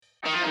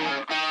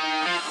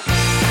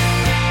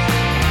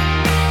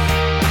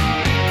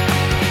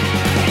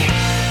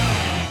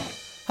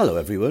Hello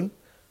everyone,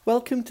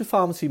 welcome to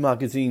Pharmacy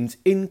Magazine's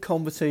In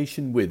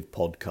Conversation With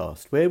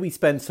podcast, where we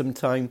spend some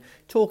time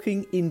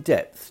talking in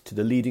depth to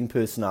the leading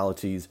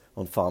personalities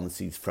on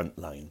pharmacy's front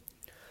line.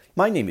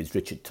 My name is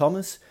Richard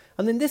Thomas,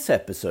 and in this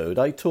episode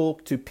I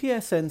talk to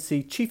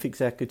PSNC Chief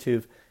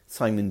Executive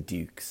Simon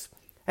Dukes.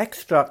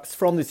 Extracts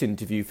from this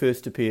interview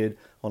first appeared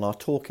on our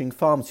Talking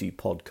Pharmacy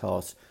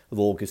podcast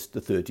of August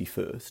the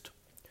 31st.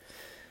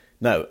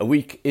 Now, a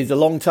week is a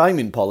long time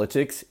in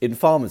politics. In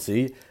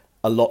pharmacy,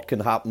 a lot can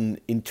happen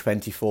in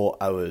 24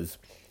 hours.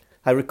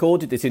 I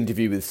recorded this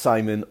interview with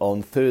Simon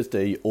on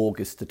Thursday,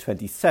 August the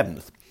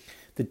 27th,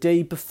 the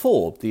day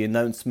before the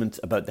announcement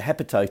about the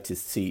hepatitis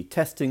C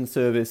testing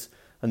service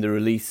and the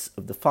release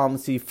of the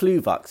pharmacy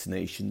flu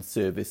vaccination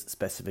service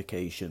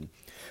specification.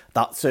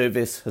 That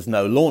service has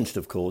now launched,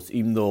 of course,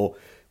 even though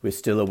we're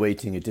still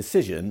awaiting a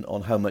decision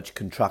on how much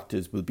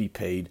contractors will be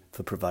paid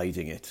for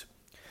providing it.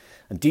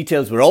 And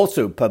details were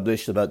also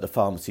published about the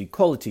pharmacy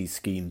quality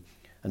scheme,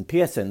 and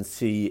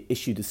PSNC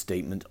issued a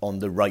statement on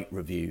the Wright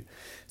Review.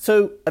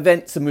 So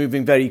events are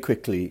moving very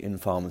quickly in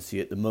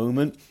pharmacy at the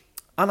moment,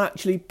 and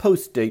actually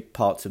post-date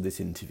parts of this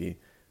interview.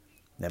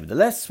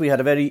 Nevertheless, we had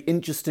a very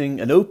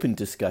interesting and open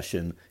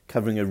discussion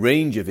covering a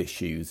range of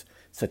issues,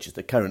 such as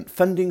the current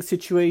funding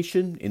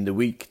situation in the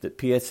week that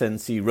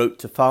PSNC wrote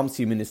to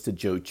Pharmacy Minister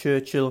Joe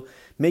Churchill,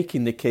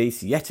 making the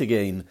case yet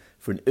again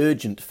for an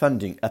urgent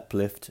funding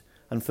uplift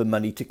and for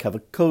money to cover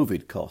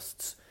COVID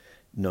costs.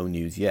 No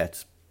news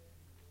yet.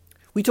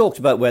 We talked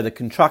about whether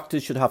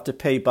contractors should have to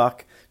pay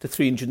back the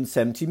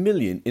 $370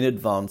 million in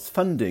advance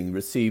funding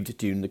received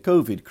during the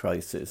COVID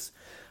crisis,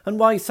 and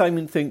why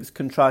Simon thinks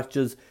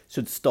contractors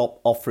should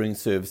stop offering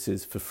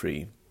services for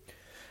free.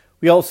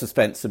 We also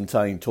spent some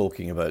time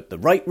talking about the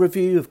Wright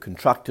Review of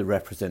contractor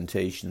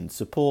representation and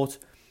support,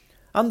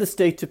 and the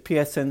state of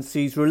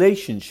PSNC's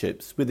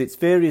relationships with its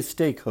various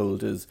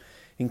stakeholders,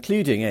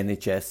 including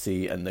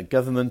NHSC and the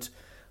government,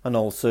 and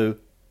also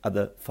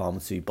other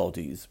pharmacy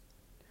bodies.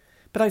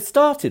 But I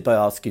started by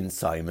asking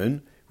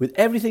Simon, with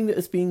everything that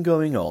has been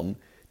going on,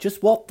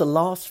 just what the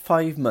last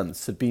 5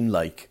 months have been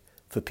like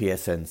for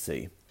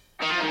PSNC.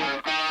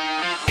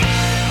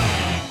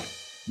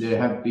 There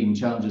have been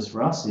challenges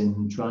for us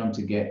in trying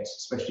to get,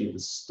 especially at the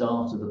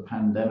start of the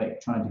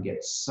pandemic, trying to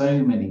get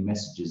so many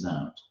messages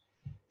out.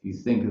 If you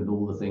think of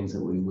all the things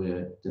that we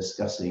were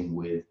discussing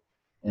with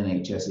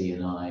NHSE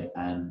and I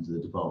and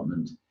the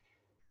department,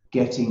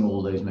 getting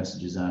all those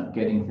messages out,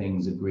 getting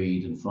things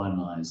agreed and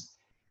finalised.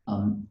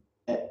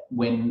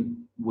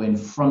 When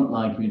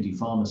frontline community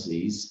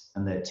pharmacies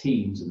and their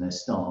teams and their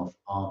staff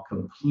are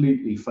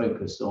completely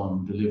focused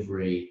on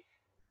delivery,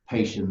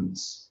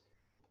 patients,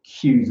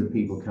 queues of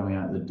people coming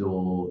out the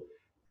door,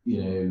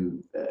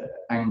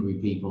 angry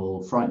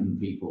people, frightened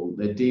people,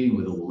 they're dealing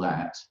with all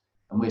that.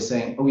 And we're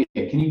saying, oh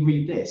yeah, can you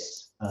read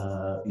this?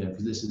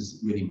 Because this is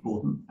really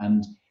important.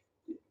 And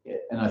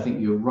I think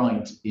you're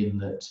right in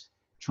that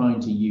trying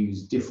to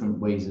use different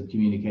ways of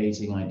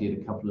communicating. I did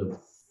a couple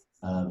of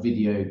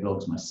video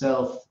blogs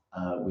myself.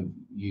 We're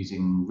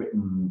using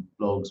written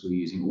blogs, we're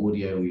using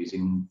audio, we're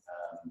using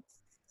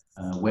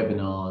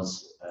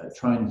webinars,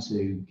 trying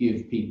to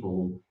give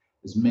people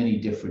as many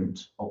different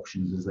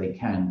options as they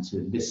can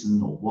to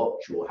listen or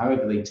watch or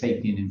however they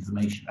take in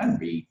information and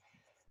read,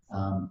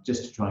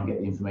 just to try and get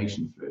the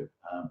information through.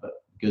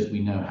 But because we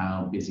know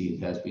how busy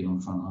it has been on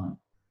the front line.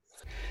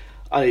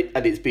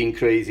 And it's been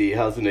crazy,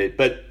 hasn't it?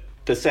 But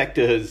the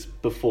sector has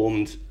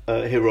performed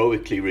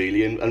heroically,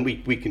 really, and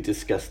we can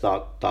discuss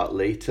that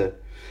later.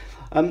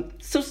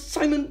 So,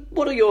 Simon,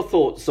 what are your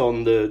thoughts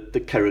on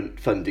the current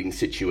funding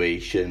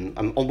situation?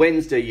 On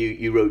Wednesday,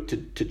 you wrote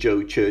to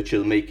Joe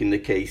Churchill making the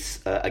case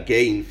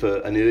again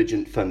for an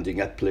urgent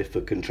funding uplift for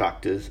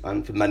contractors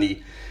and for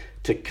money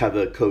to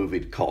cover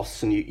COVID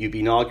costs. And you've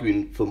been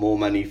arguing for more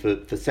money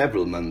for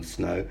several months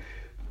now.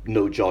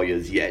 No joy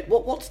as yet.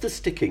 What's the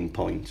sticking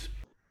point?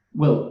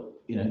 Well,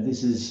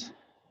 this is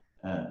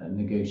a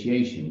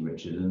negotiation,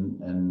 Richard,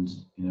 and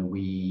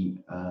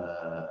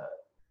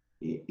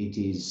it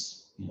is.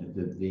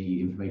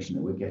 The information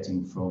that we're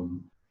getting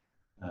from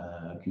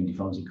community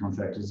pharmacy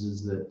contractors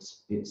is that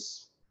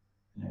it's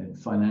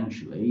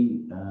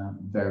financially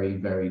very,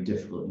 very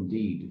difficult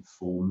indeed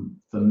for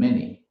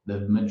many,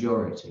 the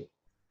majority,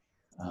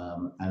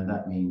 and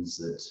that means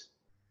that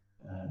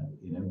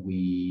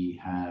we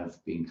have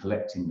been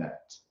collecting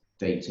that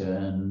data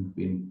and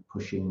been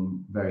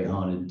pushing very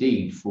hard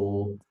indeed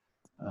for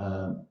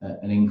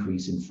an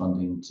increase in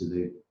funding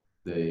to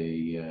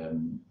the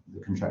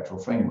contractual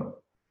framework.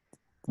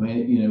 I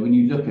mean, when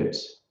you look at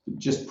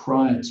just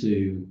prior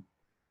to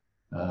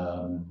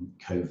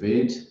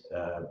COVID,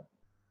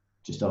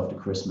 just after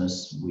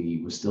Christmas,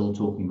 we were still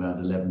talking about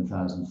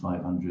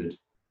 11,500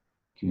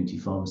 community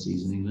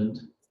pharmacies in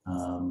England.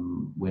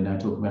 We're now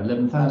talking about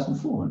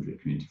 11,400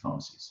 community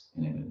pharmacies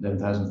in England,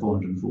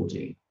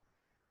 11,414.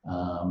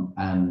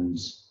 And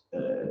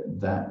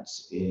that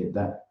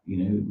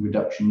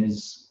reduction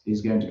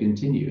is going to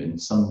continue,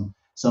 and some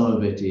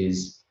of it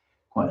is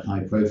quite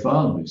high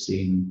profile. We've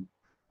seen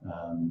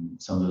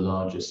some of the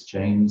largest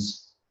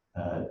chains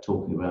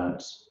talking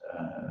about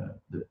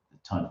the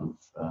type of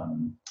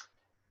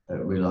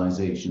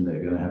realization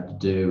they're going to have to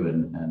do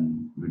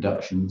and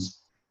reductions.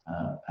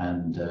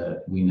 And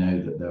we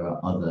know that there are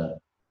other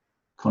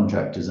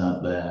contractors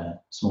out there,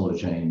 smaller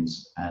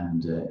chains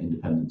and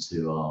independents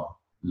who are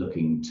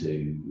looking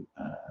to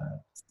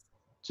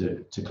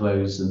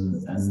close,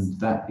 and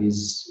that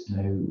is,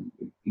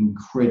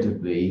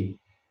 incredibly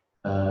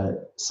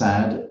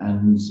sad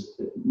and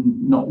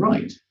not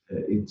right.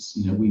 It's,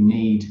 we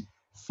need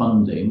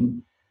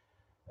funding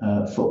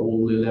for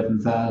all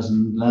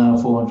 11,000, now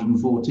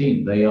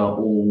 414. They are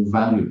all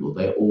valuable.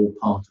 They're all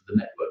part of the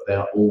network. They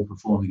are all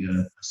performing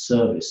a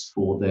service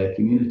for their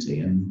community,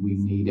 and we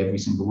need every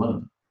single one of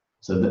them.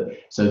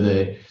 So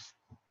the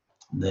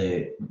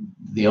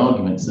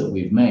arguments that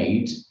we've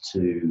made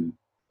to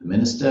the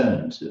Minister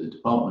and to the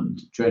Department,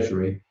 to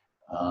Treasury,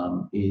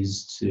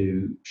 is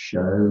to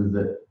show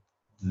that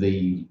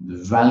the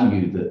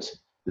value that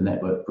the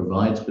network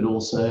provides, but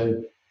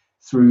also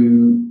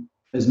through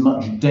as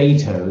much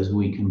data as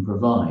we can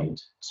provide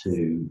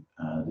to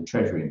the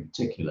Treasury in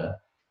particular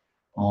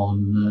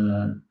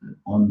on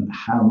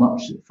how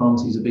much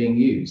pharmacies are being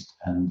used.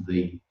 And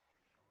the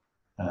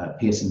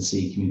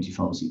PSNC community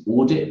pharmacy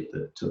audit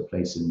that took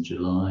place in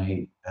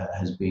July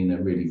has been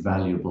a really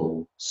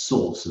valuable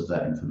source of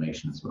that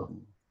information as well.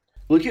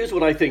 Well, here's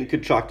what I think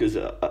contractors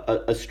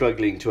are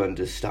struggling to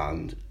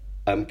understand,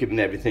 given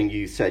everything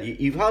you said.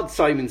 You've had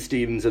Simon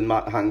Stevens and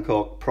Matt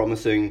Hancock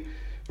promising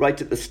right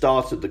at the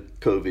start of the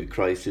COVID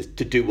crisis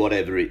to do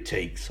whatever it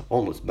takes,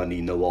 almost money,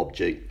 no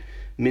object.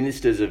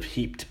 Ministers have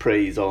heaped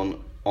praise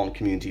on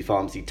community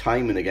pharmacy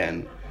time and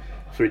again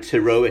for its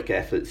heroic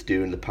efforts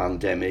during the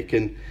pandemic.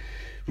 And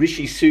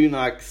Rishi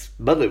Sunak's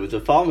mother was a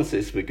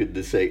pharmacist, for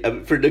goodness sake.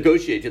 For a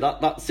negotiator,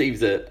 that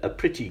seems a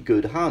pretty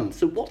good hand.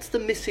 So what's the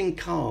missing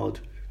card?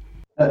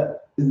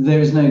 There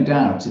is no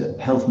doubt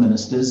health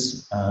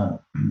ministers,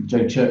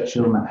 Joe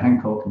Churchill, Matt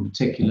Hancock in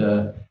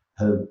particular,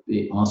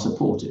 are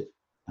supportive.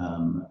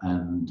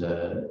 And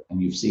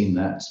you've seen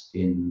that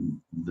in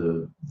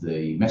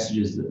the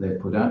messages that they've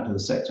put out to the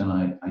sector.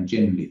 And I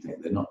genuinely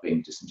think they're not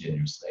being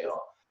disingenuous. They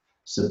are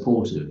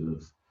supportive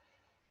of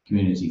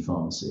community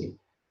pharmacy.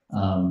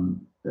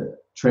 The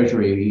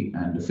Treasury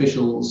and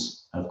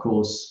officials, of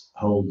course,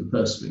 hold the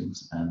purse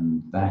strings,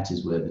 and that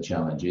is where the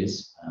challenge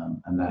is.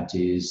 And that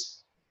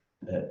is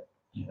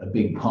a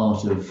big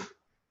part of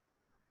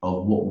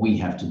what we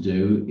have to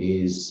do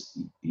is,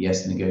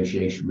 yes,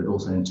 negotiation, but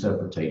also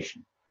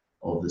interpretation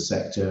of the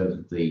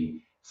sector, the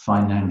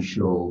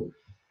financial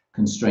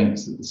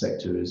constraints that the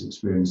sector is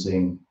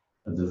experiencing,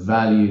 of the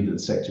value that the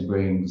sector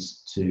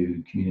brings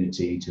to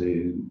community,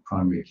 to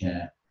primary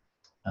care,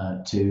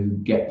 to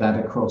get that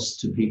across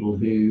to people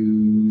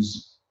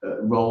whose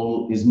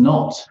role is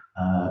not,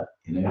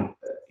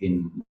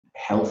 in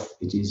health,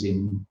 it is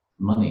in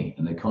money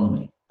and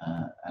economy.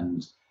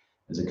 And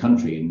as a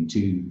country in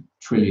 £2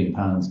 trillion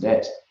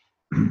debt,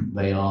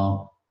 they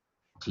are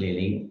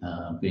clearly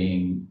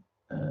being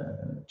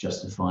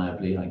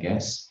justifiably, I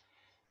guess,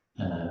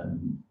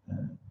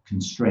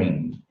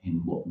 constrained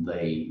in what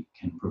they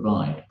can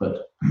provide.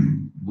 But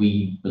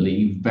we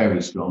believe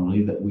very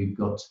strongly that we've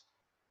got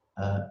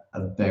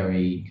a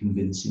very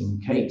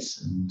convincing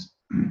case,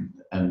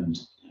 and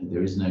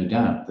there is no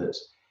doubt that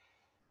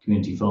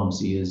community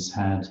pharmacy has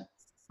had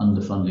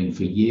underfunding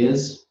for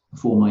years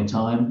before my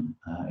time.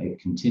 It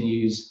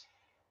continues.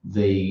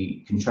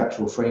 The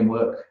contractual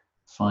framework,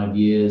 5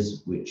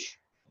 years, which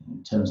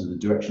in terms of the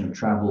direction of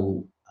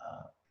travel,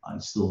 I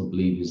still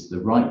believe is the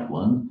right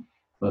one.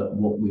 But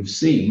what we've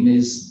seen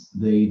is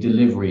the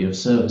delivery of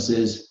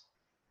services,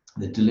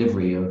 the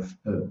delivery of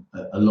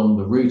along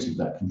the route of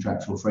that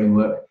contractual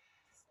framework,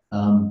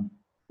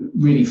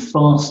 really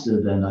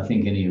faster than I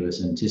think any of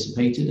us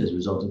anticipated as a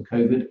result of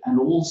COVID, and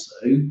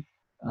also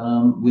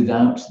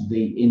without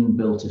the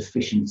inbuilt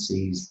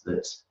efficiencies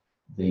that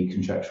the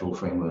contractual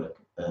framework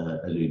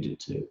alluded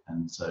to.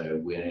 And so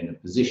we're in a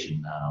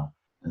position now,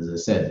 as I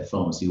said, the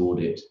pharmacy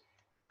audit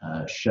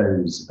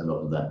shows a lot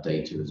of that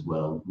data as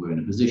well. We're in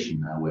a position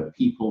now where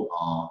people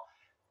are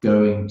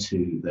going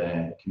to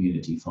their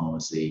community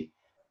pharmacy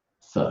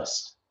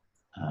first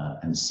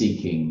and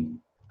seeking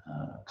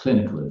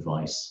clinical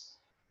advice.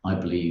 I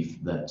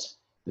believe that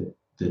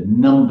the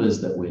numbers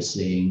that we're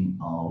seeing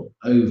are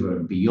over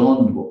and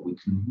beyond what we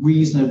can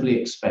reasonably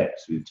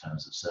expect through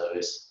terms of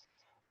service,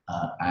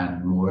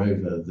 and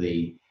moreover,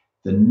 the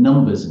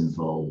numbers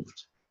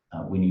involved,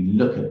 when you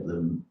look at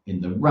them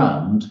in the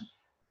round,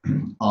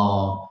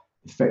 are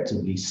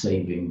effectively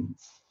saving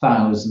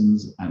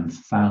thousands and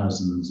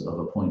thousands of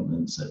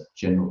appointments at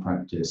general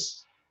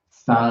practice,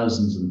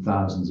 thousands and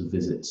thousands of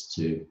visits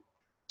to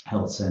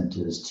health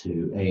centres,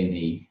 to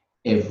A&E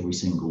every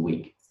single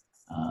week.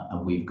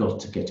 And we've got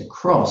to get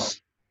across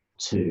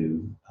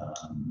to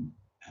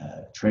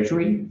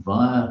Treasury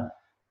via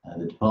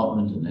the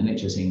Department and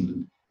NHS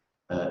England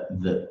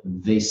that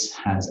this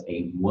has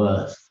a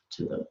worth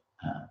to them,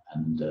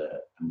 and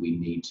we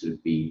need to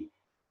be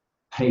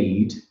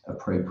paid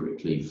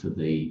appropriately for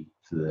the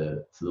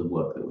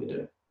work that we're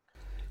doing.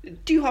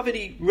 Do you have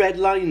any red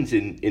lines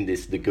in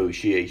this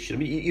negotiation? I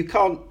mean, you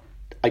can't,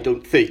 I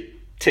don't think,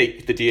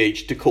 take the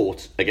DH to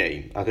court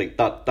again. I think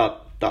that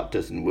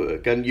doesn't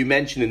work. And you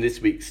mentioned in this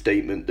week's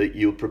statement that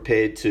you're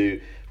prepared to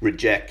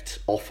reject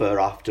offer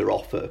after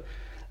offer.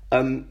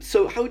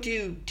 So how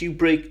do you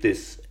break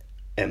this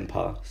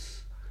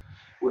impasse?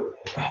 Look,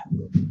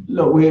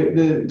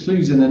 the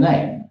clue's in the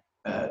name.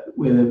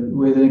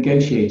 We're the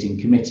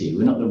negotiating committee.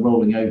 We're not the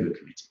rolling over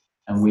committee,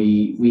 and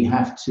we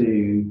have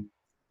to,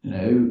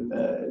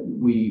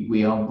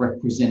 we are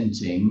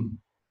representing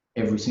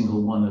every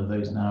single one of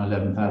those now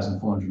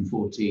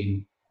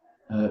 11,414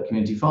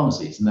 community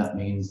pharmacies, and that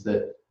means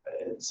that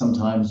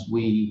sometimes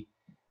we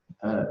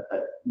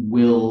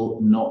will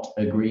not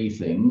agree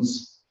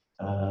things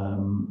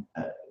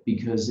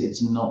because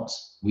it's not,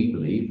 we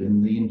believe,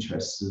 in the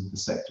interests of the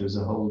sector as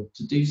a whole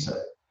to do so.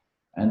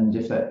 And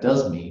if that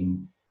does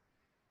mean,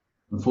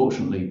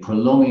 unfortunately,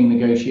 prolonging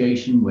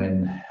negotiation,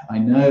 when I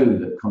know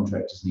that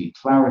contractors need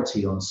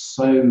clarity on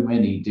so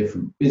many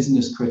different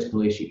business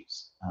critical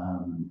issues,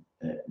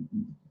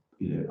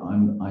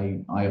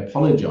 I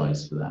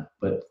apologize for that,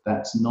 but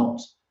that's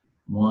not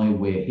why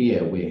we're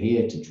here. We're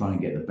here to try and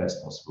get the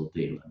best possible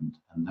deal, and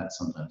that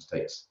sometimes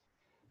takes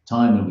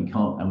time,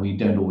 and we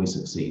don't always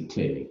succeed,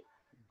 clearly.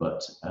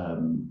 But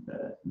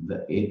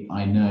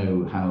I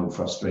know how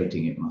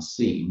frustrating it must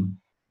seem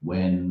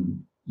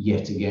when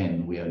yet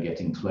again we are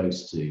getting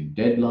close to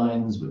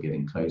deadlines, we're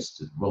getting close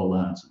to the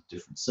rollout of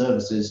different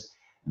services,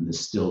 and there's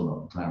still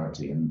not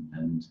clarity.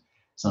 And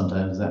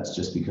sometimes that's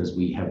just because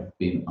we have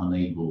been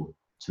unable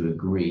to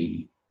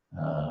agree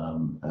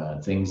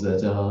things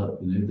that are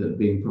that are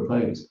being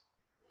proposed.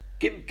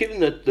 Given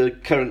that the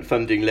current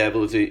funding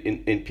levels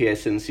in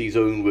PSNC's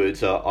own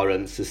words are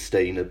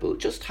unsustainable,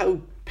 just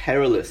how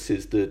perilous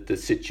is the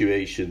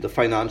situation, the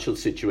financial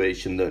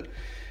situation that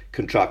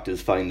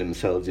contractors find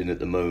themselves in at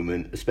the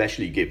moment,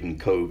 especially given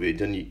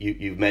COVID? And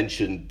you've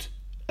mentioned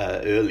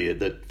earlier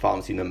that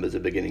pharmacy numbers are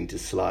beginning to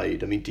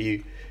slide. I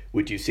mean,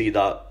 would you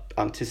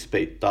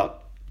anticipate that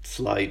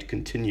slide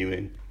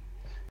continuing?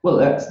 Well,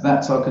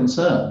 that's our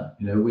concern.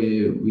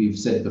 We've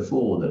said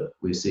before that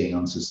we're seeing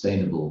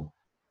unsustainable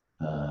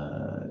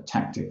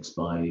tactics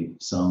by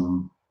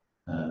some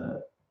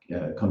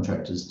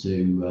contractors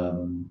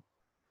to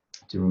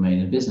remain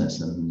in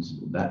business, and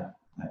that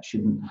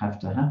shouldn't have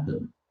to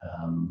happen.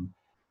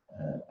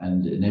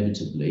 And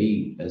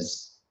inevitably,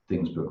 as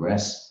things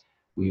progress,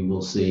 we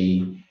will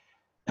see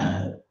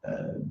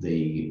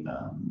the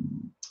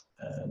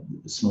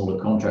smaller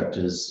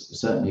contractors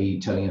certainly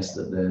telling us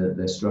that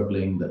they're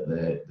struggling, that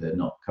they're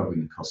not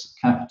covering the cost of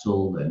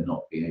capital, they're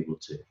not being able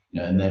to,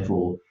 and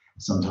therefore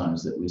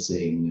sometimes that we're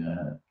seeing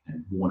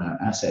worn out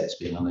assets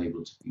being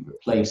unable to be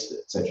replaced,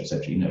 etc.,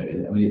 etc.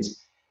 I mean,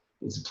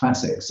 it's a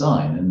classic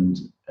sign,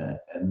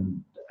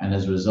 and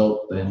as a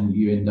result, then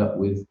you end up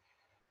with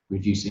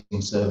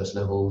reducing service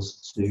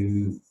levels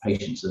to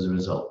patients as a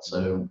result.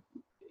 So,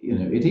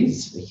 it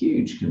is a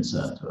huge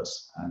concern to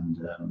us, and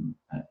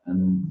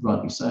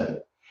rightly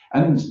so.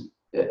 And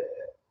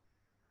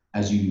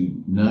as you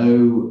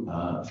know,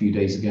 a few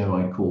days ago,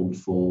 I called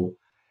for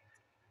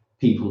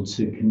people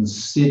to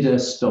consider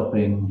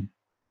stopping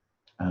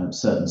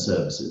certain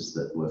services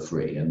that were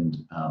free, and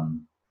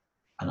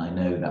I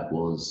know that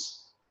was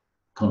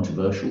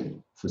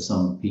controversial for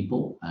some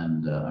people,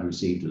 and I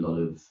received a lot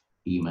of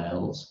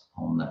emails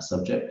on that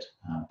subject,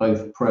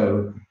 both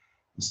pro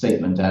the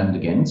statement and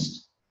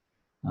against.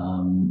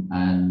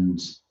 And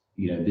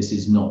this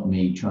is not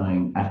me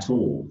trying at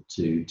all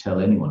to tell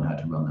anyone how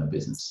to run their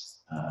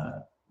business.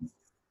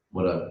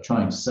 What I'm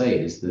trying to say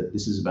is that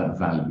this is about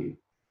value,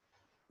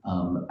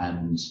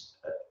 and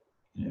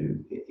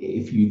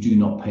if you do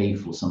not pay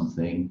for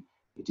something,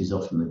 it is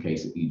often the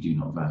case that you do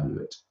not value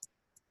it.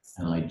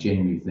 And I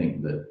genuinely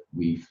think that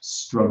we've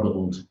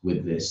struggled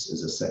with this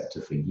as a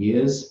sector for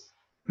years,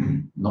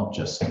 not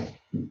just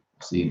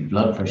the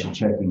blood pressure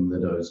checking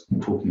that I was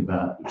talking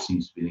about, which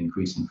seems to be an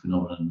increasing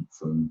phenomenon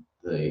from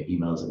the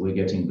emails that we're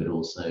getting, but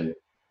also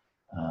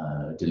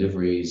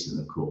deliveries and,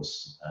 of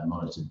course,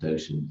 monitored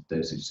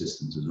dosage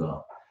systems as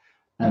well.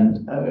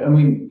 And I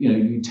mean,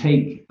 you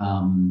take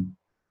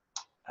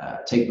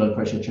blood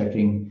pressure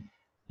checking.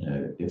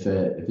 If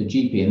a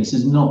GP, and this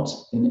is not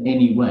in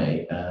any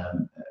way a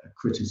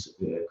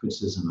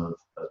criticism of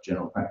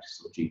general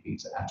practice or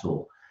GPs at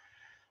all.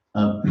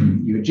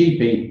 You're a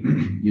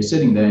GP, you're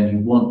sitting there and you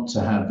want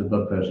to have the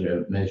blood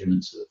pressure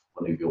measurements of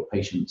one of your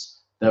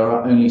patients. There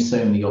are only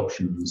so many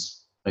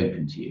options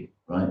open to you,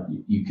 right?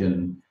 You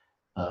can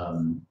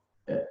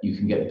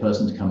get the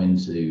person to come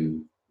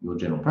into your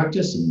general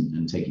practice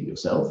and take it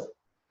yourself.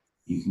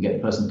 You can get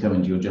the person to come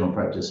into your general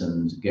practice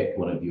and get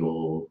one of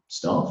your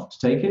staff to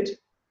take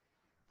it,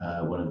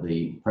 one of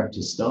the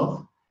practice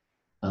staff.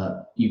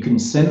 You can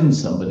send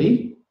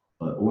somebody,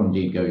 or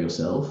indeed go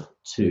yourself,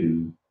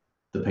 to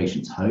the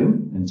patient's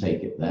home and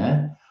take it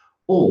there,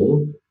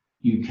 or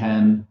you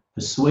can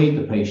persuade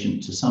the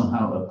patient to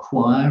somehow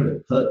acquire or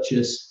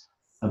purchase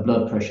a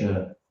blood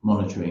pressure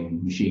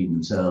monitoring machine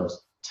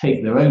themselves,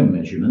 take their own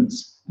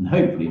measurements, and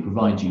hopefully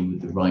provide you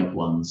with the right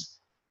ones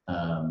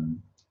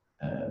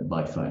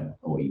by phone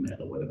or email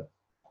or whatever.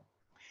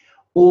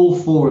 All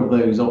four of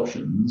those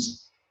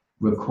options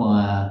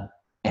require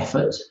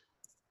effort,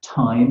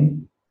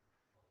 time,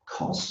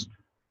 cost,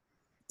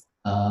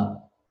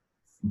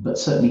 but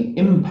certainly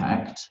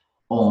impact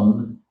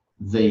on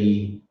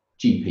the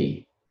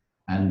GP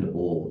and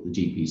or the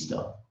GP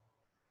staff.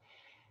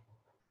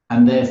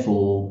 And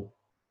therefore,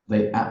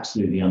 they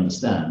absolutely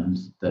understand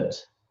that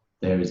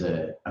there is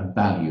a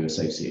value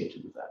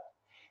associated with that.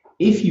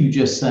 If you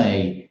just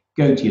say,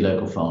 go to your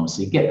local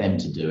pharmacy, get them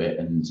to do it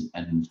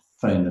and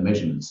phone the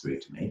measurements through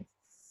to me,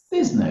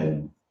 there's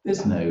no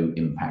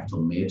impact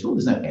on me at all.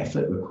 There's no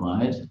effort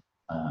required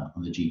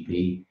on the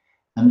GP,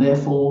 and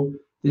therefore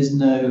there's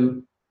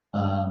no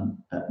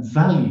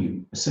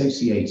value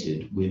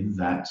associated with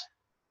that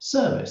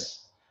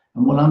service.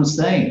 And what I'm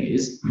saying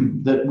is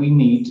that we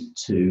need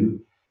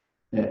to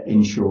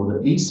ensure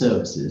that these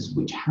services,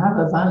 which have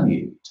a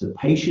value to the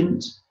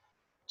patient,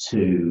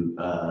 to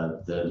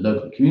the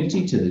local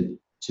community, to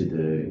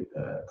the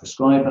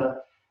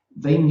prescriber,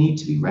 they need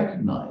to be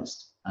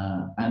recognised,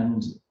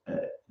 and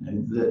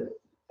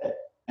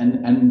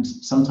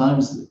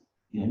sometimes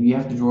you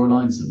have to draw a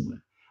line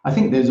somewhere. I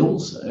think there's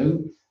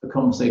also a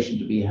conversation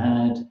to be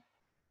had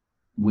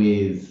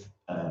with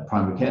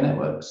primary care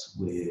networks,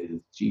 with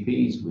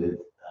GPs, with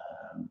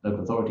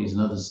local authorities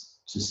and others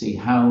to see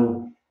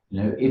how,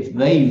 if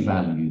they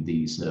value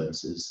these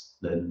services,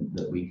 then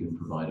that we can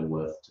provide a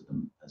worth to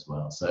them as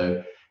well.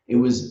 So it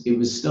was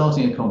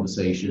starting a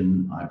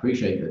conversation. I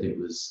appreciate that it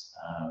was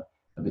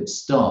a bit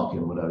stark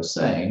in what I was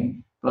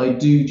saying, but I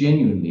do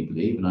genuinely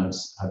believe, and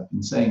I've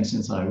been saying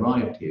since I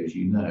arrived here, as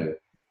you know,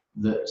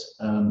 that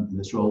in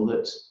this role,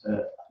 that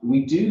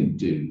we do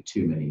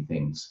too many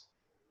things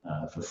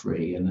for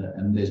free,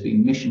 and there's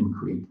been mission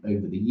creep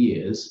over the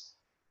years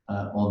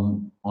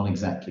on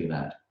exactly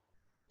that.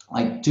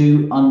 I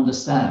do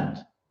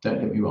understand, don't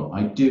get me wrong,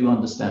 I do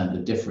understand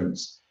the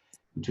difference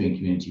between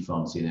community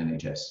pharmacy and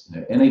NHS.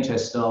 NHS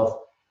staff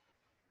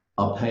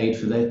are paid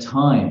for their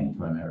time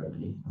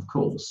primarily, of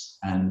course,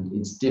 and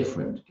it's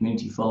different.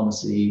 Community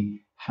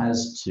pharmacy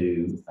has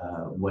to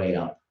weigh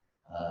up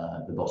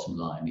the bottom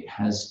line. It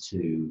has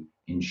to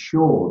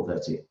ensure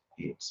that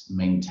it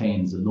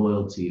maintains the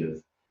loyalty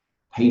of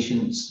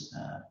patients,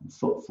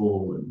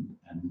 footfall,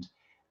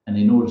 and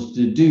in order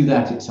to do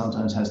that, it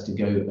sometimes has to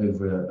go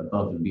over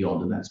above and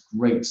beyond, and that's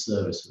great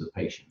service for the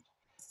patient.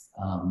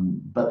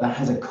 But that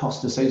has a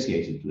cost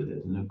associated with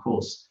it, and of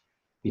course,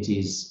 it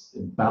is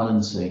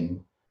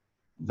balancing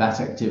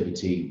that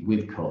activity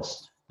with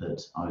cost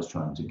that I was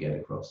trying to get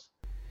across.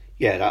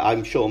 Yeah,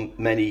 I'm sure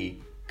many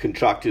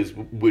contractors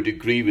would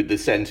agree with the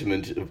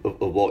sentiment of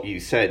what you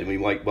said. I mean,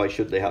 why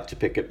should they have to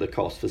pick up the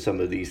cost for some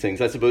of these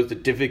things? I suppose the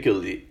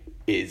difficulty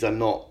is I'm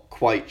not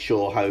quite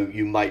sure how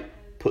you might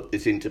put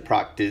this into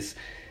practice,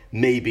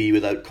 maybe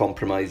without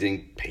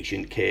compromising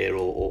patient care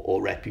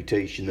or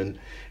reputation. And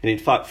in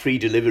fact, free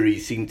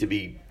deliveries seem to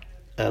be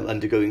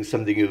undergoing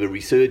something of a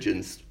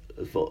resurgence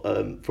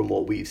from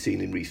what we've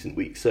seen in recent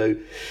weeks. So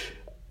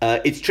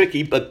it's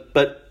tricky, but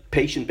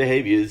patient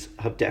behaviours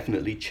have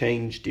definitely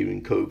changed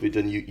during COVID,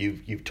 and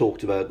you've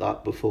talked about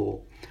that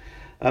before.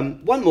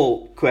 One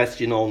more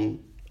question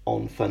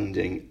on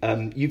funding.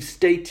 You've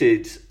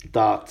stated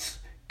that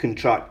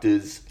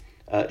contractors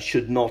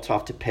should not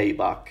have to pay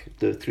back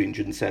the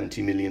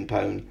 £370 million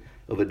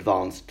of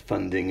advanced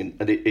funding,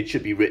 and it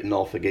should be written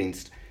off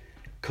against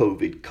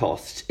COVID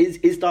costs.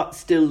 Is that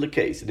still the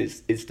case, and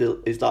is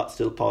that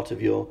still part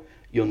of your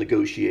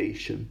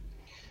negotiation?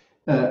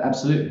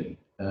 Absolutely.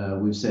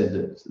 We've said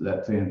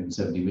that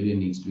 370 million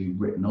needs to be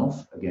written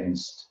off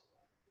against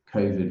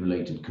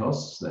COVID-related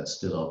costs. That's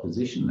still our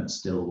position. That's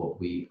still what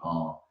we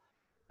are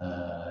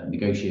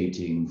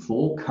negotiating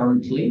for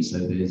currently. So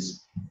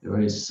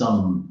there is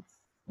some,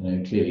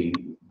 clearly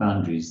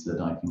boundaries that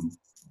I can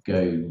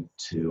go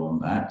to on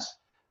that.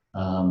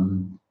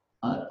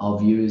 Our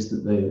view is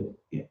that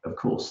of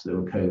course, there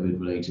were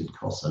COVID-related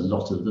costs, a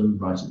lot of them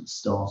right at the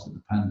start of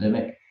the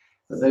pandemic,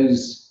 but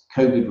those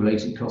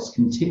COVID-related costs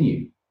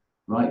continue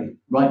right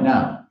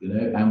now,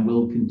 and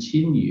will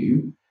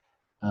continue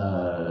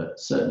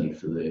certainly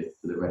for the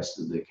rest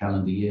of the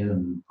calendar year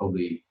and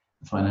probably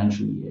the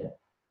financial year.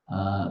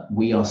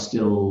 We are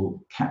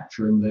still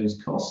capturing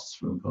those costs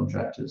from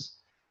contractors,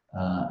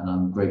 and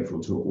I'm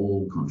grateful to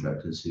all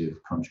contractors who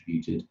have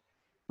contributed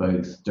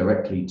both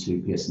directly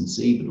to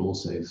PSNC, but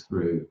also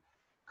through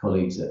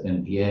colleagues at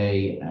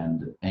NPA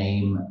and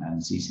AIM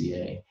and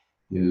CCA,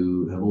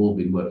 who have all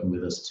been working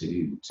with us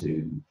to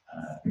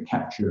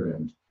capture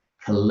and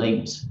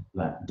collate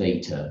that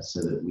data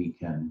so that we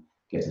can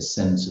get a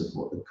sense of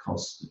what the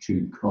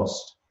true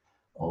cost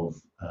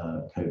of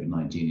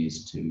COVID-19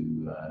 is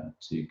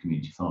to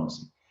community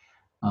pharmacy.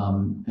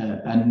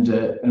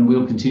 And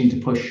we'll continue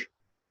to push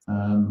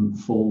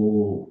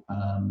for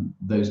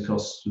those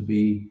costs to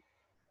be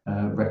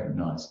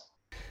recognised.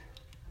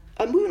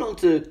 And moving on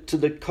to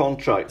the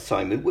contract,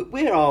 Simon,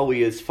 where are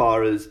we as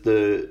far as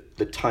the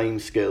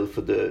timescale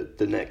for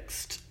the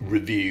next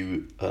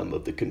review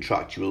of the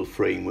contractual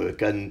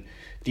framework and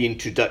the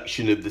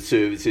introduction of the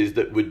services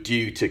that were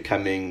due to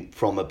coming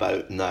from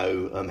about now,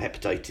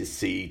 hepatitis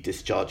C,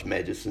 discharge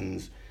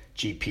medicines,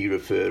 GP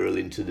referral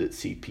into the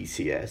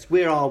CPCS?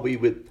 Where are we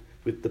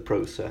with the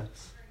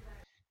process?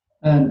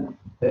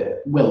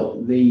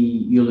 Well,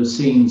 you'll have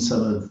seen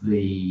some of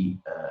the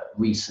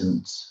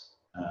recent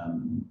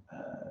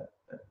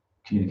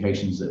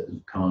communications that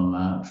have come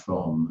out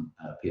from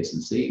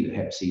PSNC, the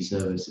Hep C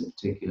service in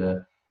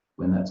particular,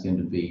 when that's going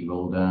to be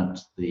rolled out,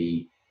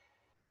 the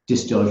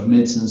discharge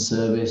medicine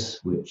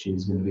service, which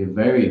is going to be a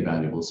very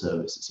valuable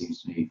service, it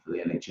seems to me, for the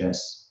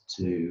NHS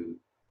to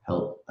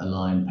help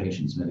align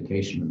patients'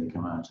 medication when they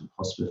come out of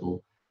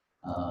hospital.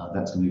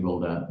 That's going to be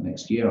rolled out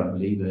next year, I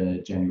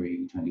believe,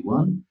 January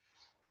 21.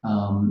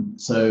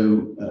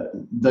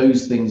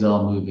 Those things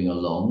are moving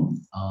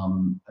along.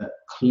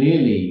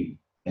 Clearly,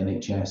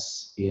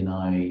 NHS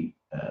ENI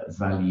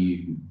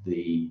value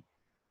the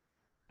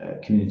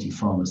community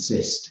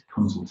pharmacist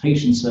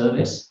consultation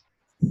service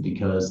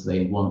because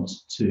they want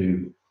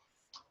to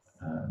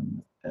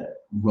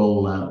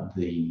roll out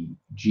the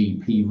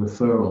GP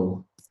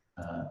referral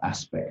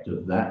aspect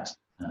of that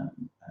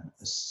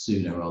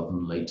sooner rather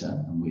than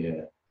later, and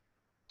we're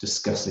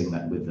discussing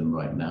that with them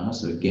right now.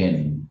 So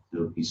again,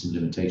 there will be some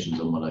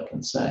limitations on what I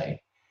can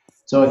say.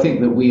 So I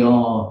think that we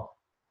are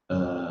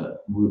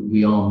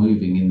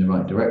moving in the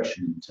right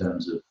direction in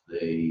terms of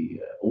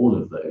all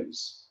of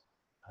those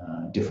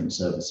different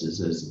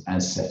services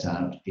as set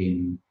out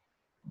in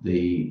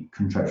the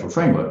contractual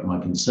framework. My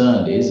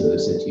concern is, as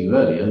I said to you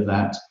earlier,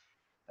 that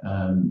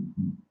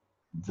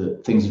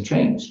things have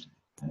changed.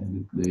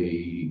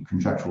 The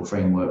contractual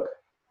framework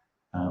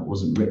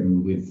wasn't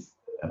written with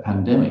a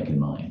pandemic in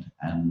mind,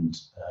 and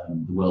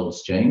the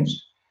world's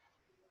changed.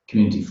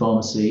 Community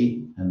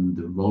pharmacy and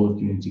the role of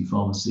community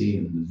pharmacy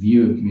and the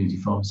view of community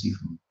pharmacy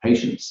from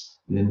patients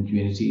within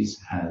communities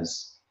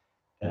has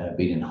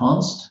been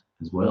enhanced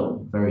as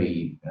well,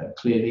 very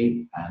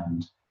clearly,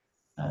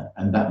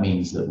 and that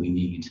means that we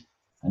need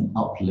an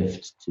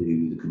uplift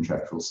to the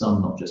contractual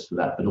sum, not just for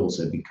that, but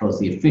also because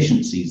the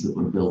efficiencies that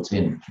were built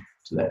in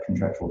to that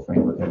contractual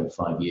framework over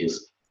 5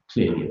 years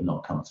clearly have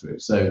not come through.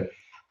 So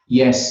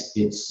yes,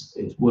 it's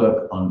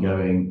work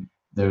ongoing.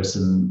 There are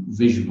some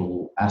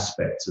visual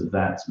aspects of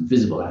that, some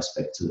visible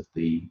aspects of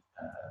the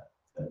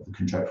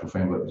contractual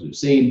framework as we've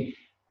seen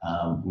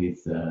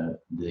with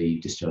the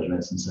discharge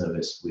medicine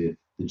service, with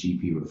the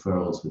GP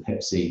referrals, with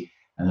Hep C,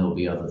 and there will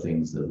be other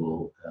things that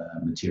will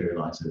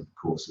materialise over the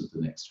course of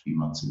the next few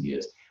months and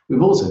years.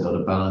 We've also got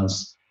to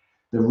balance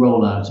the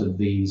rollout of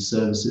these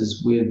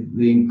services with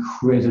the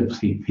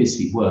incredibly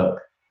busy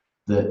work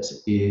that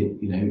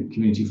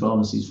community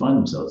pharmacies find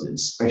themselves in,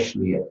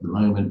 especially at the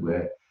moment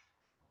we're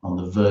on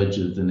the verge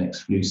of the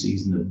next flu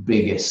season, the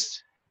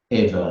biggest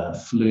ever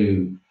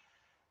flu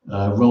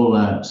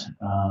rollout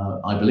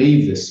I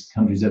believe this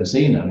country's ever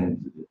seen. I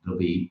mean, there'll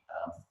be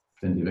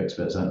plenty of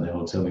experts out there who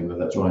will tell me whether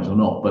that's right or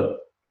not, but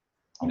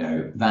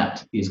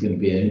that is going to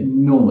be an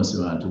enormous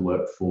amount of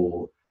work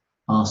for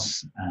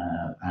us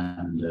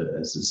and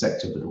as a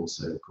sector, but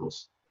also, of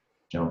course,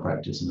 general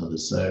practice and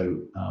others.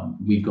 So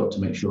we've got to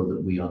make sure that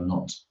we are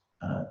not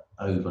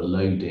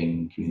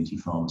overloading community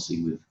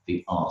pharmacy with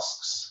the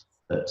asks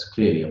that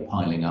clearly are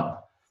piling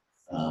up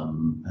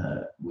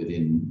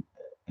within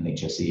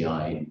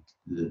NHSEI,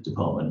 the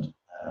department,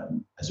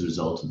 as a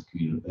result of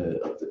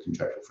the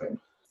contractual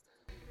framework.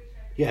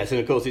 Yes, and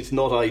of course it's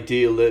not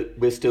ideal that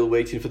we're still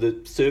waiting for the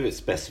service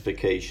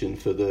specification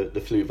for the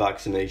flu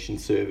vaccination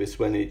service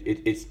when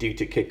it's due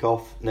to kick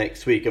off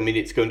next week. I mean,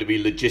 it's going to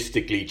be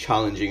logistically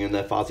challenging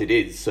enough as it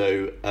is,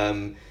 so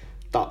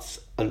that's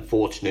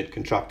unfortunate.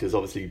 Contractors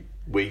obviously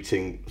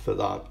waiting for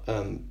that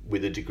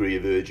with a degree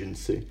of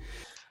urgency.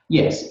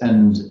 Yes,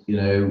 and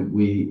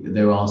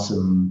there are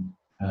some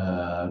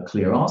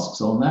clear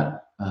asks on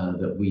that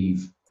that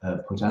we've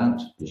put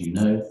out, as you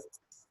know,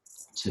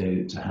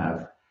 to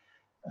have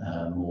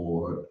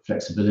more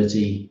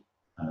flexibility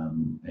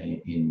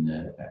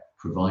in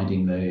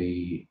providing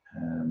the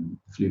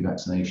flu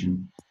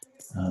vaccination,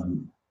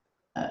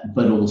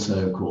 but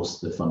also, of course,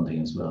 the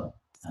funding as well.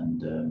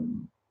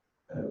 And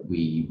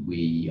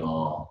we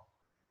are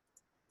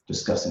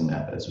discussing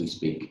that as we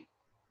speak.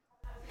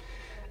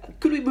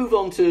 Could we move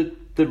on to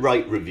the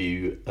Wright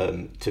review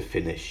to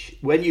finish?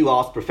 When you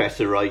asked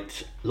Professor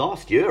Wright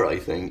last year, I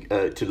think,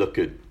 to look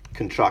at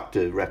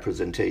contractor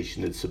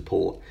representation and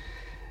support,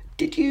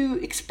 did you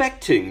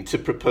expect him to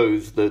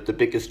propose the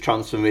biggest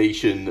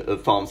transformation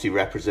of pharmacy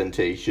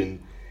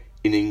representation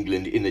in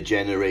England in a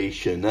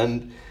generation?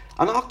 And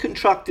are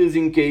contractors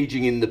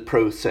engaging in the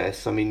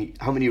process? I mean,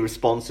 how many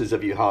responses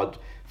have you had,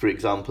 for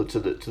example, to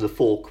the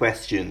 4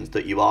 questions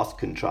that you asked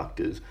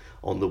contractors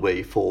on the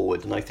way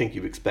forward? And I think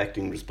you're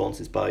expecting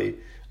responses by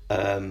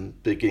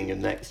beginning of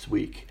next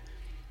week.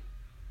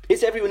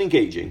 Is everyone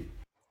engaging?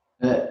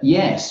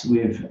 Yes,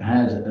 we've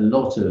had a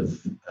lot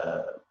of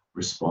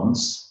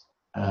response.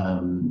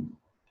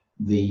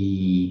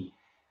 The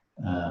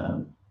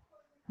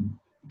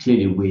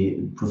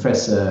clearly,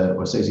 Professor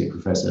or Associate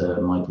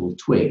Professor Michael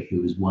Twigg,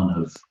 who was one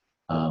of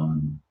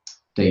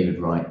David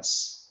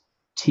Wright's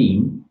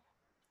team,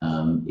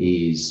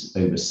 is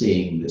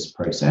overseeing this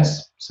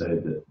process so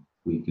that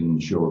we can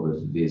ensure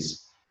that it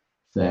is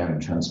fair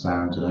and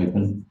transparent and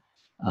open.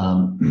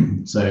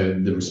 So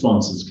the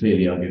responses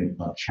clearly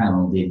are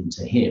channeled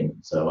into him.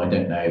 So I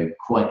don't know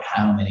quite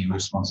how many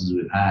responses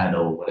we've had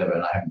or whatever,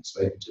 and I haven't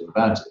spoken to him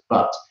about it.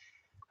 But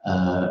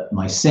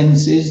my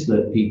sense is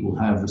that people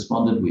have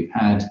responded. We've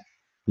had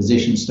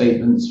position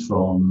statements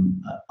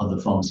from other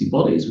pharmacy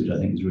bodies, which I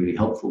think is really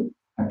helpful,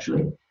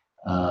 actually,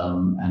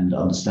 and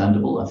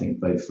understandable. I think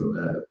both from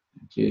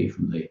clearly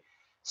from the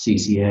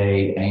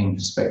CCA AIM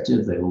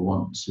perspective, they will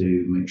want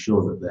to make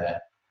sure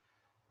that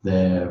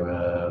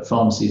their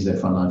pharmacies, their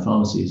frontline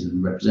pharmacies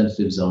and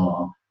representatives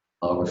are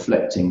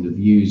reflecting the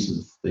views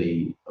of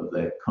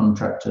their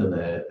contractor,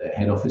 their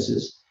head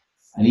offices.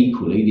 And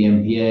equally, the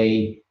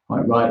MPA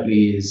quite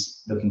rightly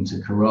is looking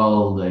to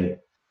corral the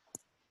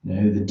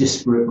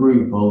disparate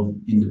group of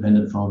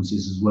independent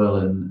pharmacies as well,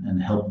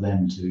 and help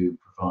them to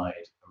provide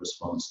a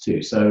response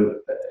too. So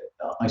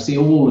I see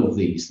all of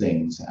these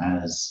things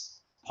as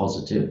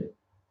positive.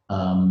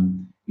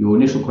 Your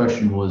initial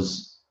question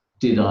was,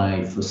 did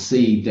I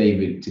foresee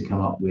David to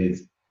come up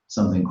with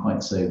something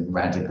quite so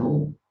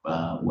radical?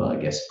 Well, I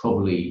guess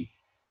probably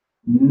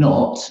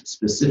not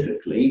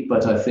specifically,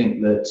 but I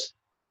think that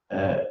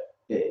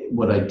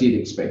what I did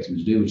expect him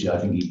to do, which I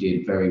think he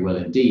did very well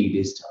indeed,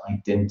 is to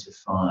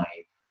identify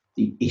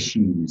the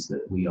issues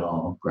that we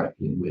are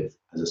grappling with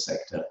as a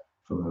sector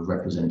from a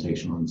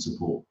representational and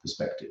support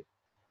perspective.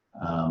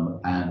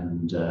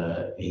 And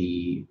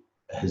he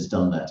has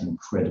done that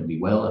incredibly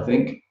well, I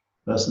think,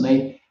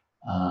 personally.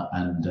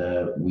 And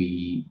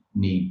we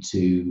need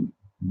to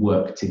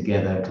work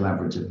together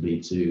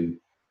collaboratively to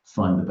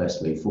find the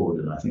best way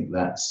forward. And I think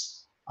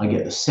I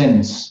get the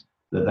sense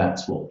that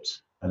that's what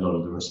a lot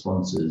of the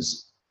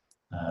responses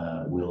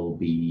will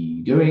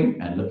be doing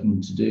and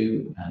looking to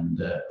do. And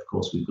of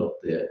course, we've got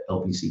the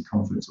LPC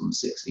conference on the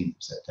 16th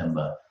of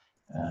September,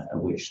 at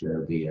which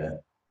there'll be a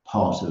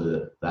part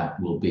of that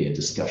will be a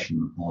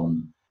discussion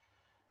on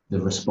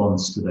the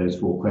response to those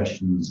 4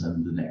 questions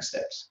and the next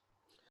steps.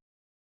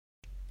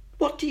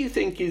 What do you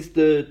think is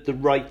the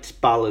right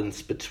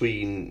balance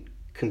between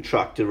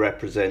contractor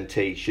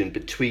representation,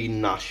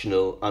 between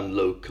national and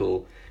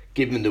local,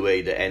 given the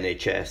way the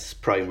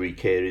NHS primary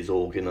care is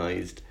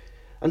organised?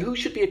 And who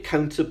should be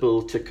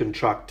accountable to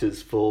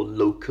contractors for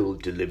local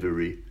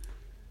delivery?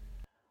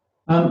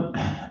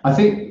 I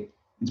think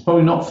it's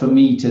probably not for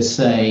me to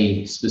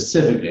say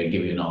specifically and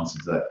give you an answer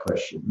to that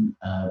question,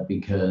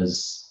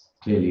 because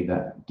clearly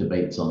that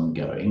debate's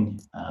ongoing.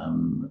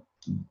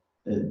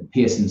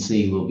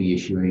 PSNC will be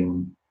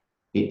issuing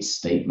its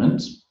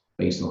statement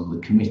based on the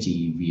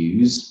committee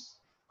views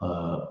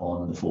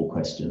on the 4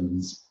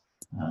 questions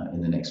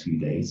in the next few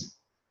days.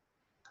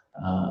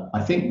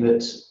 I think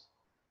that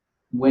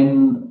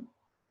when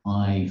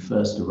I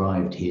first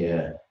arrived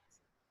here,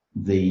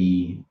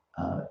 the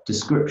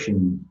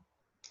description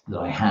that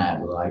I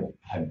had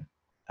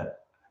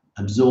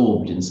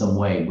absorbed in some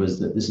way was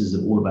that this is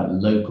all about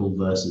local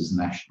versus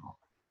national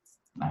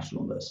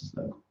versus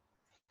local.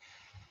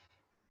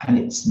 And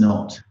it's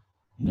not,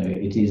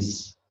 it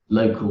is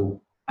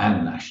local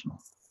and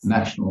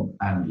national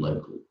and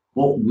local.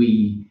 What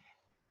we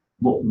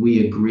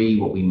agree,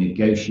 what we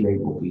negotiate,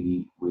 what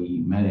we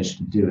manage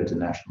to do at a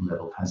national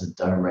level has a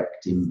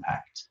direct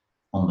impact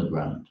on the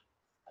ground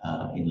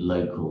in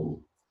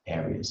local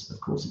areas. Of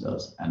course it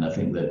does. And I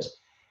think that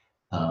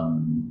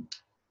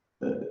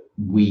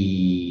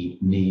we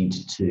need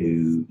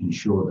to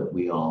ensure that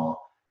we are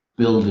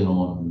building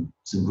on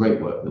some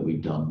great work that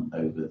we've done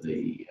over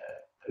the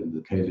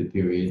COVID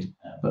period,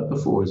 but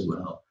before as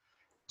well,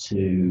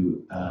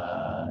 to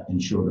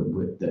ensure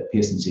that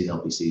PSNC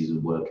and LPCs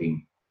are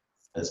working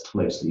as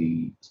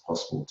closely as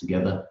possible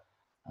together,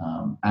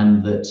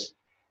 and that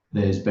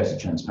there's better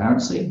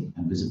transparency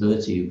and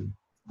visibility of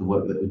the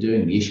work that we're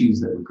doing, the issues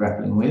that we're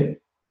grappling with,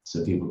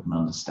 so people can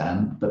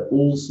understand. But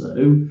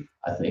also,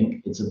 I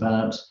think it's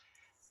about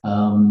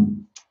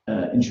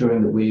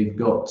ensuring that we've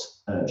got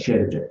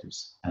shared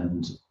objectives,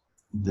 and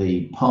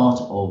the part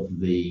of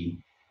the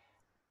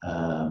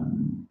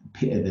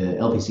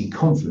LPC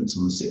conference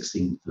on the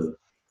 16th of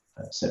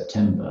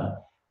September,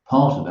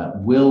 part of that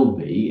will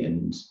be,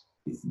 and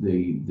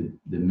the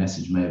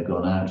message may have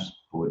gone out,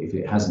 or if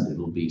it hasn't,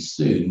 it'll be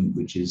soon,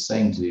 which is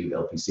saying to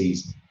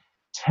LPCs,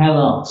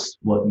 tell us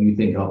what you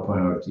think our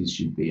priorities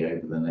should be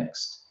over the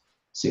next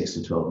 6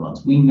 to 12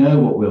 months. We know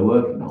what we're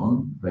working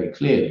on very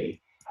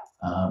clearly,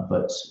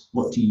 but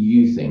what do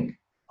you think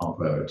our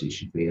priorities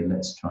should be? And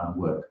let's try and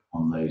work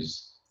on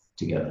those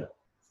together.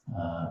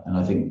 And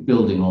I think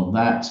building on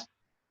that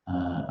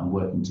and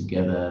working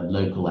together,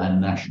 local and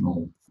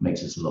national,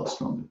 makes us a lot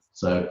stronger.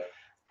 So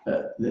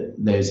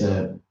there's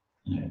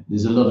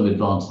a lot of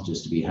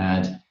advantages to be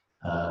had.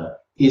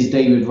 Is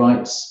David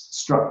Wright's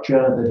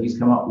structure that he's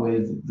come up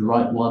with the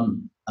right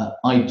one?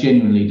 I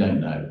genuinely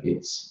don't know.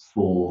 It's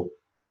for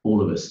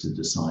all of us to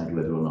decide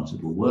whether or not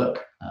it will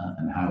work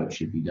and how it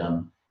should be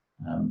done.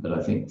 But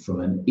I think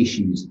from an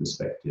issues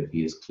perspective,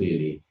 he has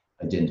clearly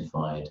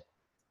identified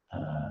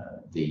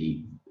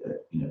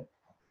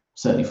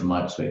certainly from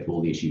my perspective,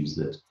 all the issues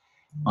that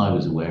I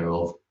was aware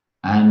of.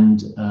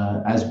 And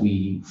as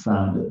we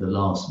found at the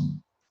last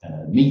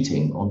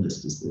meeting on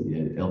this,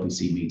 the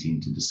LPC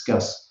meeting to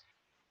discuss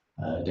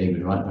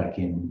David Wright back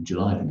in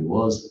July, I think it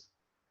was,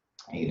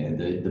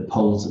 the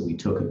polls that we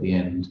took at the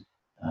end,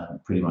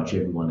 pretty much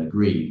everyone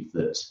agreed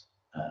that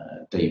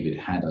David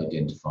had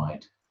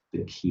identified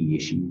the key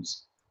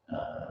issues.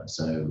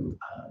 So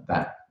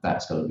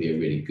that's got to be a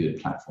really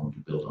good platform to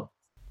build on.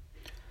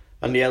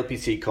 And the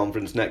LPC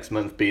conference next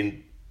month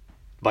being,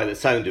 by the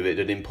sound of it,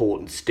 an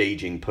important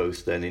staging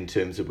post then in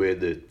terms of where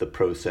the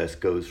process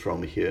goes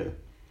from here.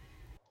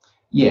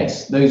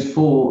 Yes, there are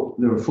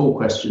 4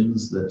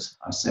 questions that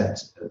I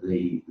set at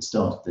the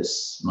start of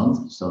this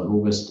month, start of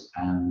August,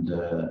 and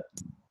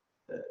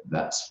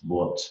that's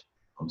what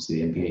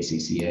obviously the MPA,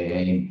 CCA,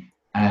 AIM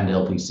and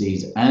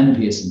LPCs and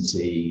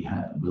PSNC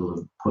will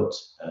have put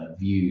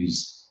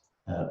views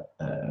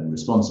and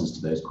responses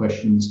to those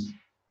questions.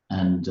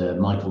 And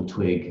Michael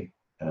Twigg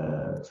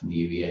from the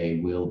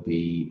UEA will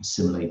be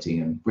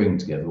assimilating and bringing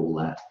together all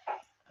that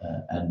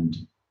and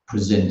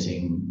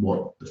presenting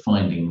what the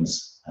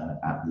findings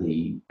at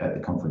the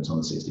conference on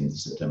the 16th of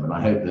September. And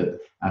I hope that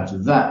out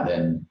of that,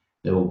 then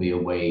there will be a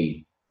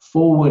way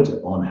forward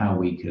on how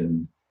we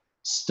can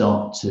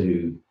start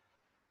to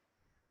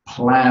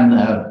plan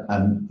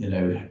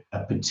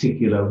a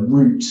particular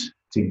route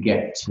to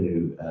get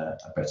to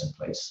a better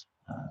place.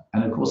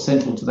 And of course,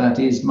 central to that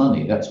is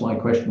money. That's why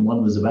question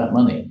 1 was about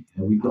money.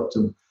 We've got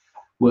to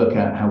work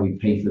out how we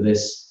pay for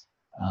this,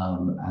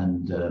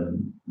 and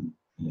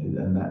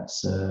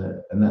that's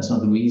not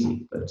going to be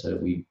easy. But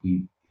we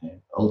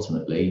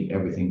ultimately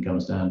everything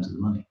comes down to the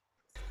money.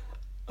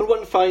 And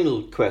one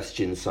final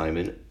question,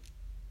 Simon.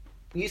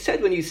 You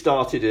said when you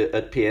started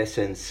at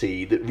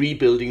PSNC that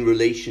rebuilding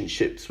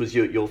relationships was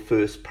your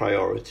first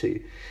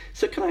priority.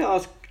 So can I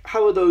ask,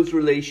 how are those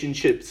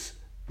relationships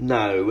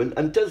now?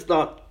 And does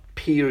that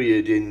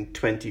period in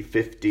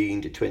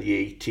 2015 to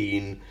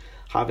 2018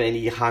 have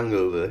any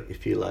hangover,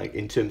 if you like,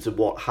 in terms of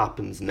what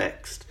happens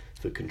next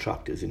for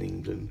contractors in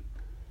England?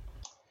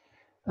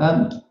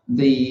 I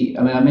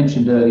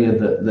mentioned earlier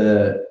that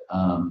the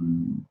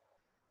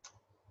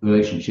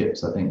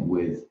relationships, I think,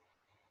 with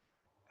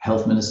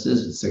health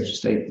ministers, the Secretary of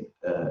State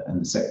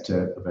and the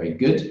sector are very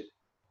good.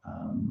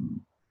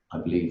 I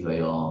believe they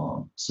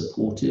are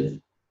supportive,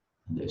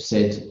 and they've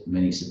said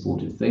many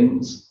supportive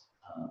things,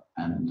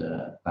 and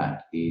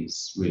that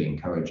is really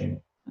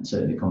encouraging. And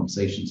certainly the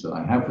conversations that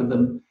I have with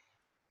them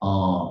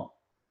are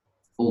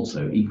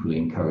also equally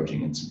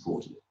encouraging and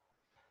supportive.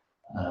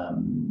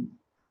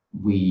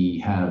 We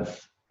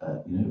have,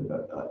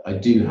 I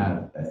do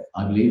have,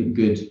 I believe, a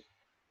good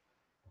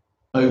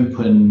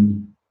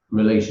open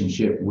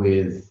relationship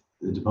with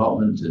the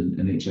department and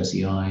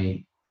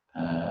HSEI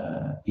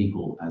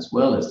people, as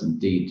well as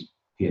indeed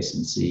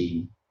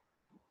PSNC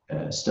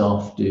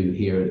staff do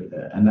here,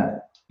 and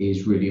that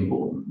is really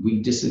important.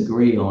 We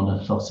disagree on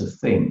a lot of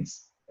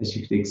things, as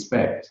you could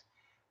expect,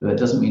 but that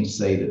doesn't mean to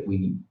say that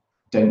we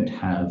don't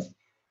have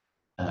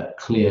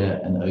clear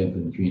and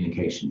open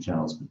communication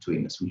channels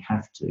between us. We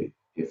have to,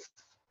 if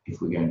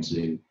we're going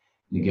to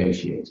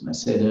negotiate. And I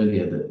said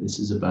earlier that this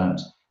is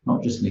about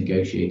not just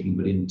negotiating,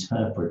 but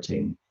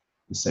interpreting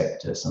the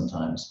sector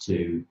sometimes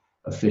to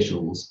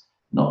officials,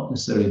 not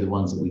necessarily the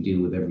ones that we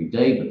deal with every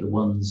day, but the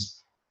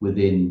ones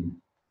within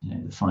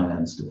the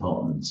finance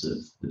departments of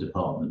the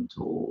department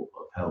or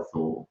of health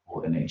or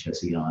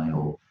NHSEI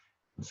or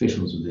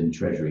officials within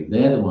Treasury.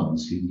 They're the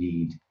ones who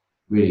need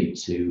really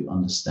to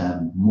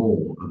understand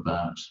more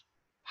about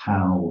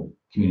how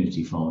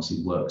community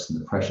pharmacy works and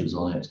the pressures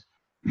on it,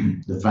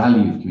 the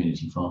value of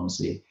community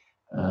pharmacy,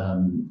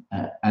 and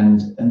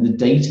the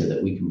data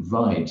that we can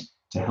provide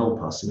to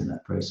help us in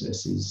that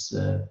process is,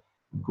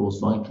 of course,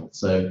 vital.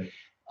 So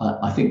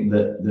I think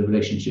that the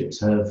relationships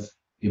have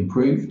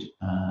improved,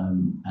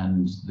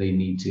 and they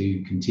need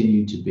to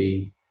continue to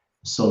be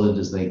as solid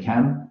as they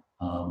can.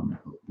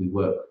 We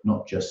work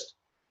not just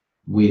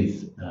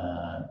with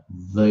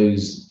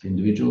those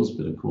individuals,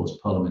 but of course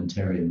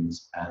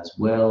parliamentarians as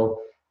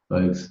well,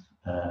 both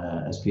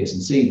as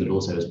PSNC, but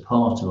also as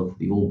part of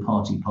the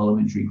all-party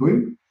parliamentary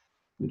group,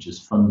 which is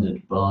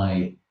funded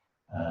by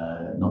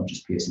not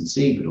just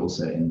PSNC, but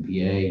also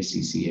MPA,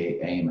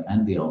 CCA, AIM,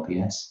 and the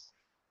RPS.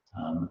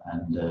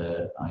 And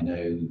I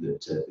know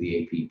that the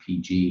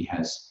APPG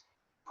has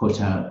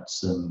put out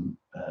some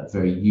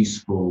very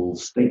useful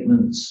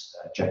statements.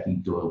 Jackie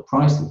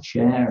Doyle-Price, the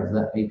chair of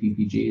that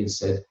APPG, has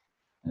said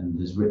and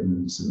has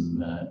written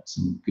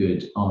some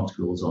good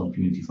articles on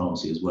community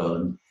pharmacy as well.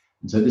 And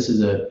so this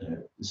is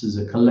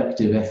a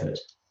collective effort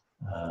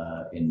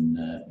in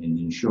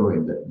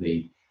ensuring that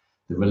the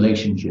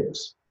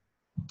relationships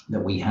that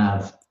we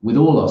have with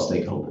all our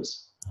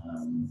stakeholders,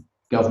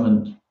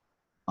 government,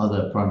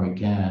 other primary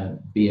care,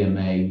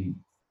 BMA,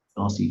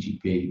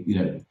 RCGP,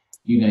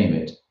 you name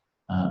it,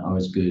 are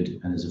as good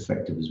and as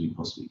effective as we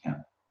possibly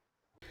can.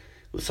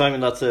 Well,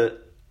 Simon, that's a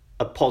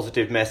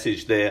positive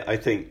message there, I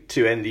think,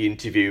 to end the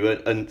interview.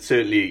 And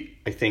certainly,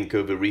 I think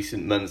over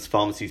recent months,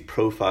 pharmacy's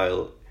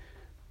profile,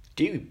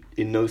 due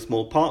in no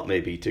small part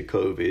maybe to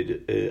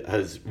COVID,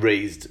 has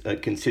raised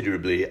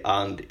considerably.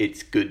 And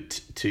it's good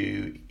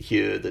to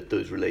hear that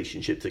those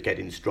relationships are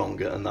getting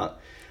stronger, and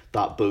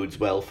that bodes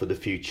well for the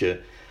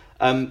future.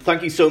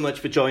 Thank you so much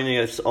for joining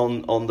us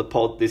on the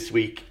pod this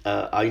week.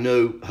 I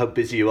know how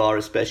busy you are,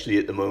 especially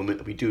at the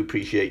moment. We do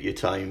appreciate your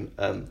time.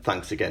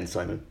 Thanks again,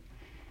 Simon.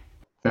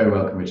 Very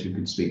welcome, Richard.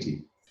 Good to speak to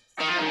you.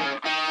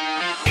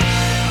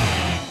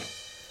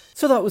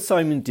 So that was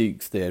Simon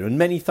Dukes there, and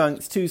many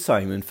thanks to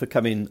Simon for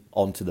coming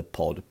onto the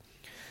pod.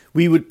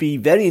 We would be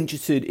very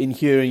interested in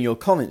hearing your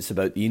comments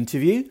about the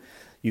interview.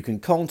 You can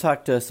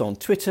contact us on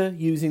Twitter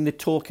using the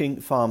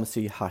Talking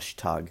Pharmacy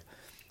hashtag.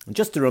 And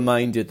just a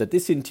reminder that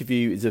this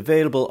interview is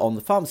available on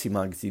the Pharmacy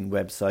Magazine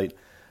website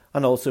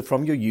and also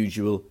from your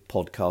usual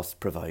podcast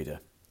provider.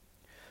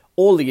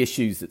 All the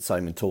issues that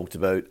Simon talked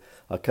about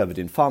are covered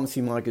in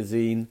Pharmacy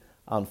Magazine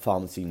and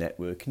Pharmacy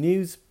Network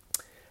News.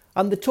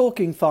 And the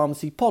Talking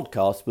Pharmacy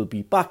podcast will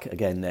be back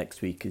again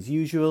next week as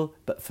usual.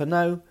 But for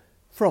now,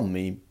 from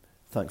me,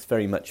 thanks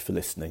very much for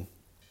listening.